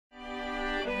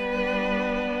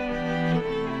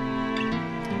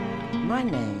My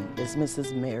name is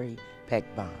Mrs. Mary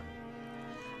Peck Bond.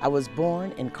 I was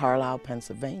born in Carlisle,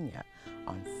 Pennsylvania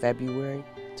on February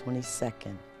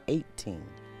 22nd,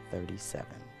 1837.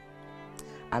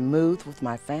 I moved with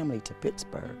my family to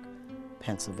Pittsburgh,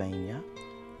 Pennsylvania,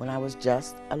 when I was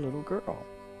just a little girl.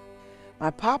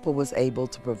 My papa was able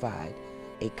to provide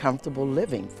a comfortable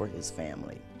living for his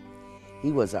family.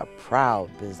 He was a proud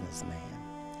businessman.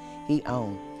 He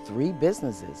owned 3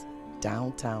 businesses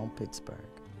downtown Pittsburgh: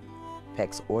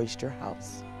 Peck's Oyster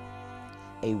House,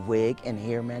 a wig and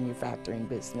hair manufacturing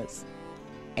business,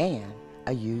 and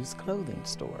a used clothing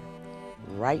store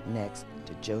right next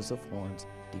to Joseph Horne's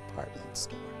department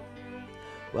store.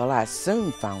 Well, I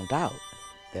soon found out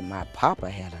that my papa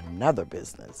had another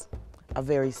business, a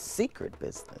very secret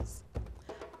business.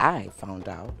 I found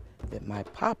out that my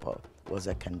papa was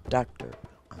a conductor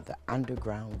on the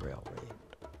Underground Railroad.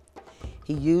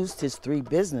 He used his 3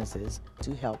 businesses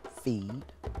to help feed,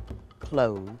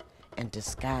 clothe, and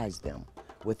disguise them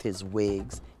with his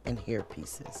wigs and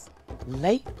hairpieces.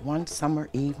 Late one summer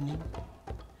evening,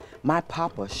 my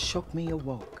papa shook me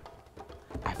awoke.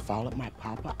 I followed my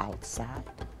papa outside.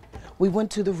 We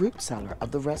went to the root cellar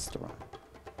of the restaurant.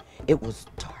 It was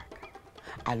dark.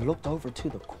 I looked over to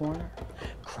the corner.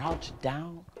 Crouched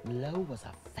down low was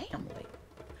a family,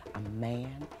 a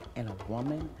man and a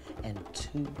woman and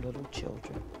 2 little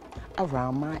children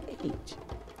around my age.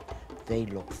 They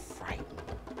looked frightened.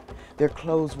 Their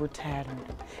clothes were tattered,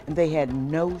 and they had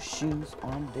no shoes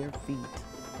on their feet.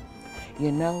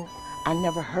 You know, I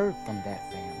never heard from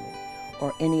that family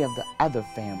or any of the other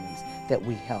families that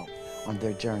we helped on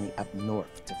their journey up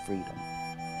north to freedom.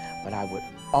 But I would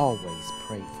always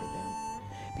pray for them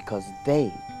because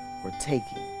they were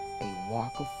taking a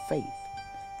walk of faith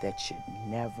that should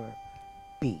never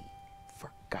be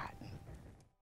forgotten.